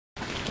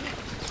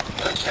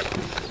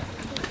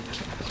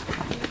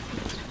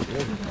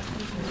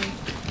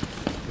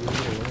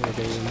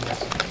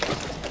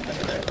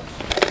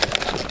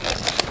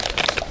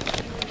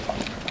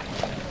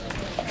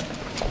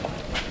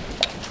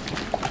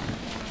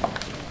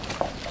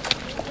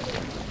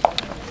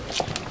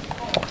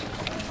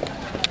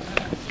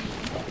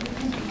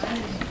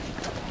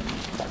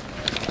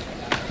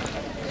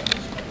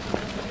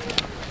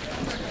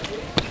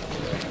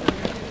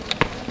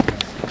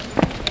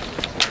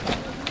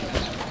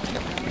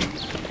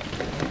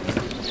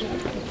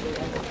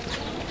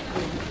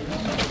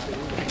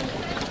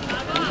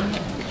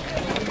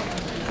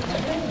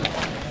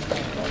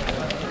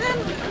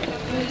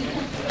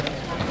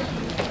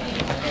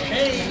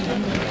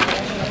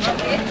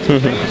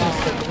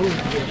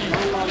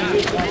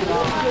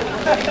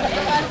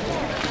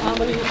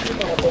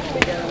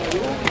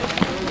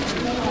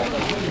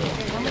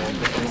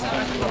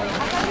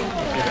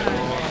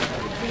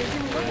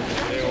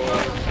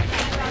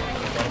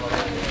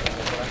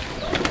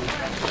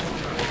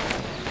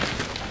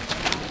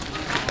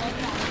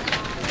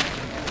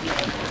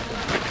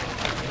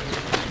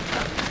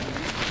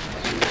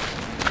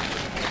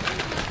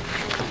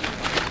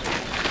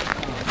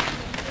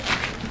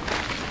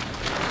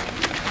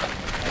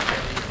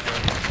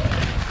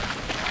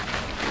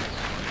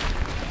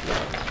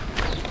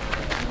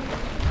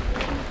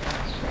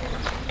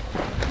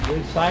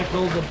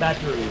Recycle the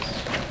batteries.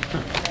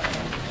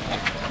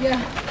 Yeah.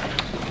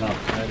 No,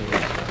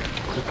 anyway.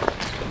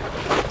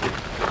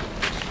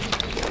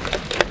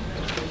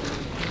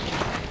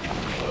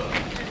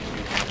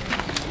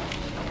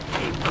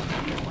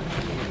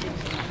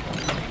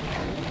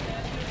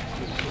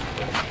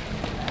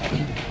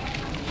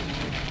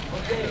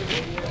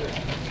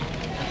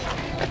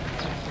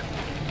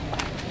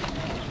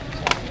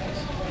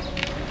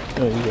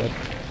 Oh, you good.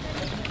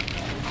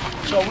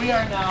 So we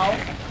are now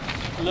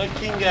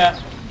looking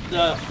at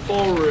the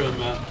forum.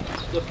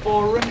 The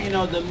forum, you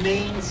know, the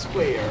main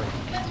square.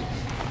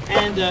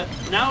 And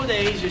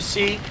nowadays, you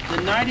see, the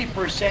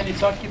 90%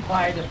 is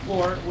occupied the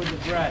floor with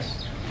the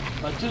grass.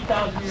 But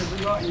 2,000 years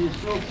ago, you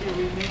still see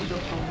remains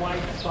of some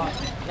white spot.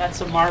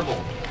 That's a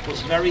marble. It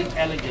was very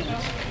elegant.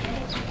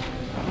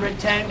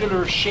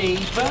 Rectangular shape.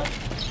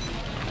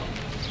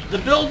 The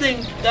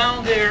building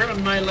down there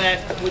on my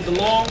left with the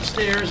long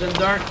stairs and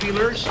dark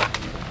pillars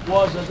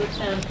was the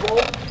temple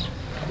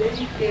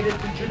dedicated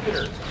to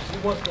Jupiter. He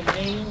was the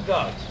main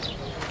god.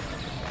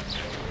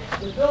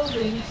 The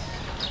buildings,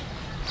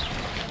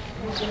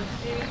 you can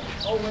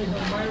see always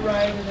on my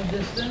right in the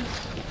distance,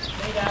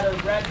 made out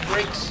of red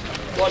bricks,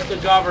 was the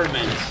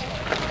government.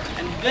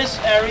 And this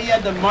area,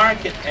 the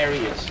market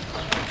areas.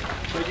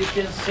 So you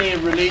can see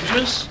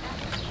religious,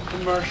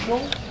 commercial,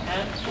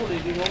 and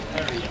political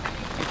area.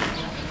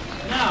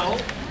 Now,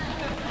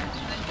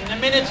 in a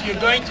minute you're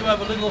going to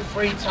have a little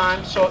free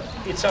time, so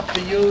it's up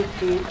to you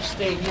to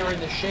stay here in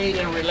the shade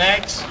and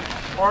relax,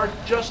 or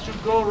just to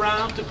go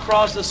around to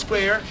cross the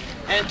square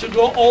and to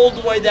go all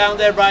the way down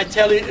there. But I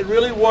tell you, it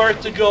really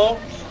worth to go.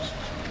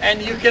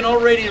 And you can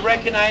already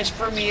recognize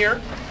from here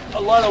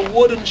a lot of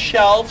wooden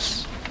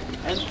shelves,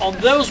 and on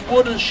those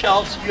wooden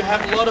shelves you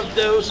have a lot of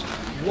those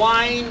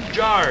wine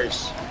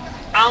jars,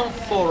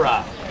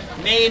 amphora,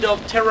 made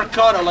of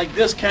terracotta, like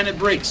this kind of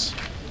bricks,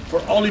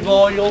 for olive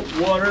oil,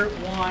 water,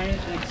 wine,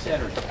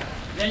 etc.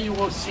 Then you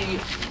will see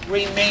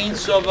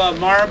remains of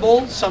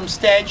marble, some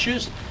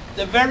statues.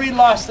 The very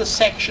last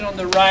section on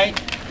the right,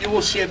 you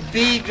will see a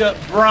big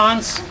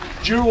bronze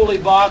jewelry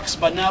box,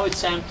 but now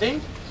it's empty.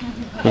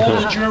 All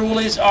the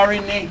jewelries are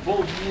in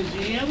Naples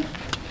Museum,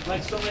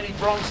 like so many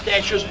bronze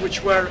statues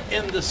which were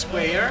in the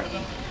square.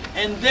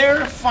 And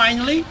there,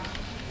 finally,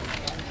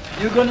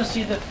 you're going to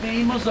see the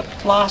famous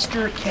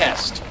plaster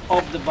cast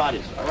of the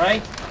bodies, all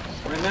right?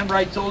 Remember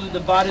I told you the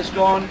body's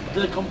gone,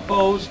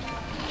 decomposed.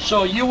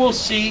 So you will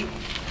see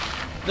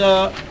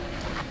the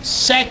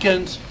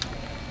second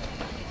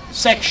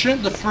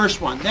section, the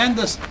first one. Then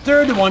the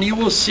third one, you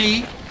will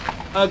see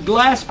a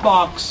glass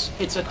box.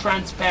 It's a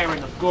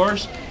transparent, of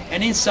course.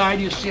 And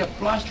inside you see a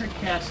plaster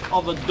cast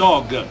of a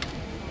dog.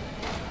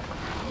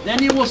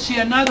 Then you will see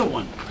another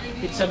one.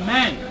 It's a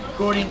man,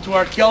 according to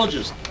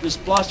archaeologists. This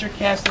plaster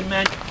cast of a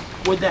man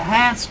with the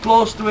hands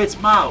close to its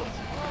mouth.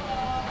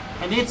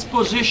 And its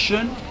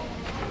position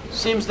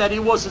seems that he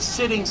was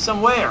sitting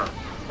somewhere.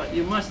 But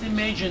you must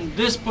imagine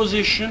this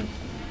position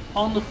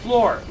on the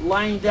floor,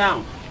 lying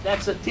down.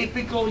 That's a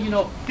typical,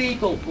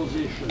 fetal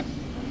position.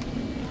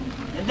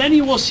 And then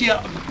you will see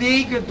a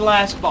big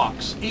glass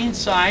box.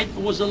 Inside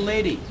was a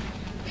lady.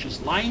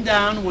 She's lying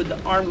down with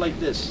the arm like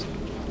this,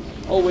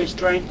 always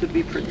trying to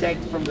be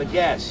protected from the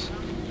gas.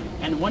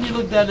 And when you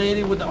look at that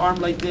lady with the arm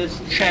like this,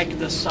 check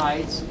the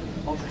sides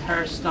of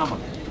her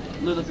stomach,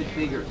 a little bit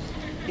bigger.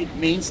 It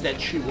means that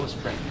she was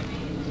pregnant.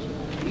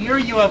 Here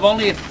you have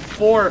only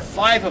 4 or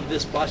 5 of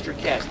this plaster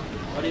cast.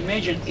 But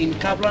imagine, in a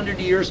couple hundred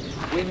years,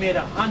 we made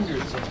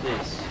hundreds of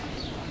this.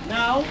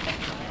 Now,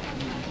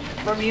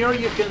 from here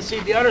you can see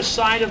the other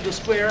side of the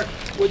square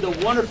with the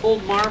wonderful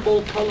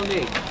marble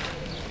colonnade.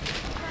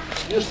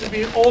 Used to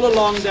be all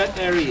along that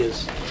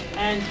areas.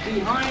 And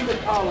behind the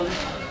columns,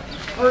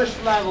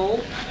 first level,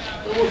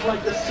 it was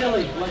like a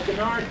ceiling, like an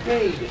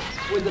arcade,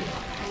 with the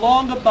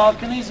longer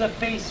balconies are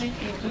facing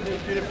into this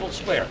beautiful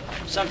square.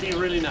 Something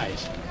really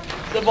nice.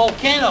 The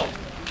volcano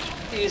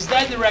is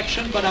that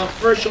direction, but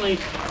unfortunately,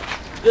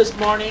 this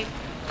morning,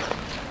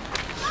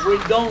 we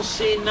don't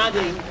see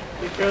nothing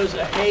because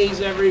of haze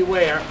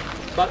everywhere.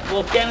 But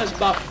volcano is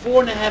about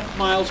 4.5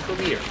 miles from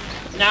here.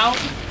 Now,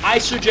 I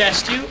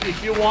suggest you,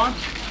 if you want,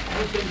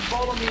 you can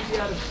follow me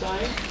the other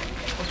side.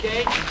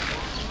 Okay?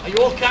 Are you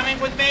all coming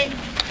with me?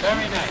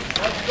 Very nice.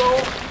 Let's go.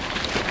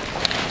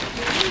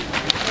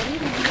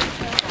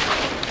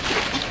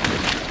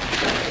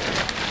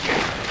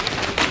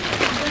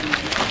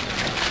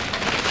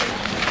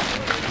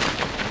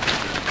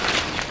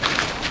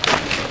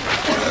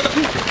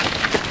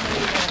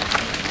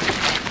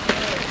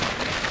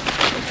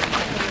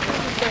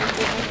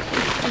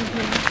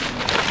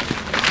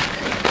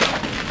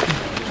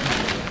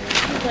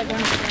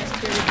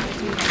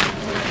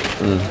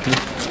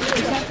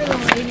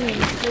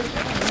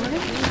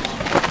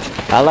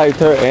 I liked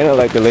her and I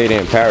like the lady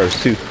in Paris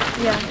too.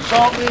 Yeah. So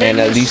and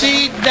at least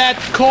see that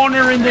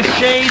corner in the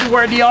shade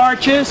where the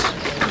arch is?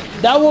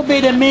 That will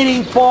be the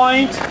meeting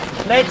point.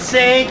 Let's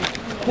say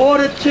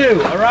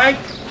 1:45, all right?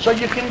 So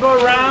you can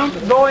go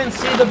around, go and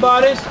see the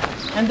bodies,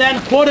 and then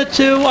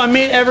 1:45, I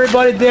meet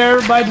everybody there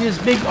by this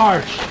big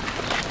arch.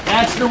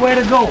 That's the way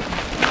to go.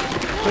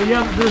 So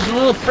there's a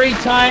little free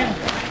time.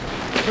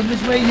 So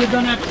this way you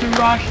don't have to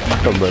rush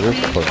to speed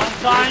on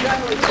time.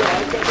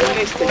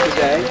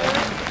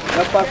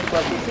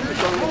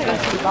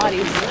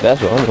 That's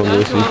what I'm gonna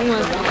go see.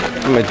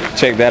 I'm gonna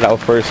check that out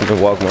first and then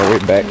walk my way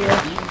back.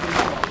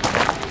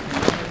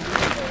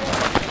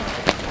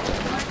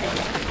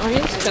 Are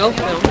you still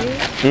filming?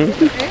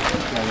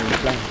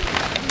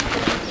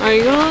 Are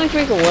you gonna like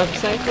make a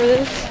website for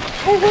this?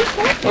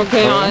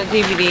 Okay, on a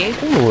DVD.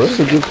 Oh, that's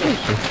a good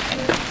question.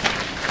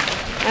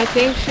 I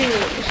think she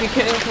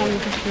couldn't come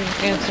because she was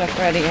getting stuff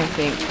ready, I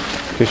think.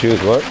 Because she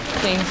was what?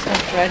 Getting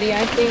stuff ready,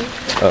 I think.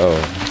 Oh,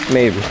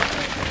 maybe.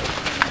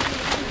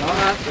 I'll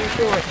ask her if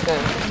she works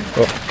then.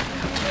 Oh.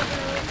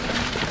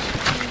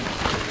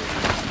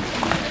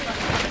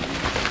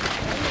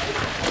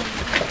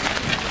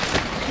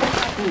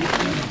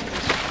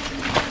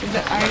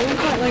 Are you gonna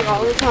put like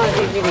all this on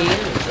DVD?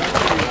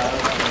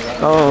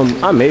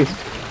 I may.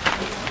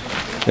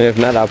 And if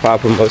not, I'll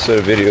probably put most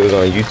of the videos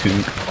on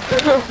YouTube.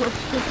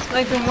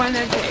 Like the one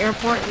at the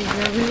airport in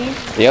Germany?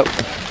 Yep.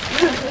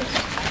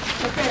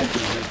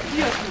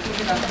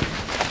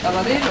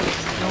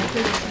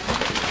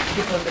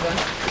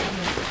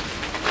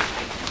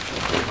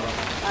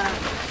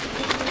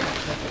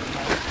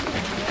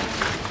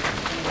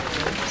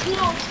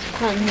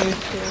 I'm here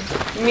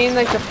too. You mean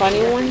like the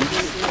funny ones?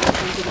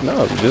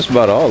 No, just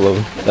about all of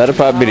them. That'll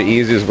probably be the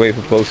easiest way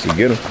for folks to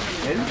get them.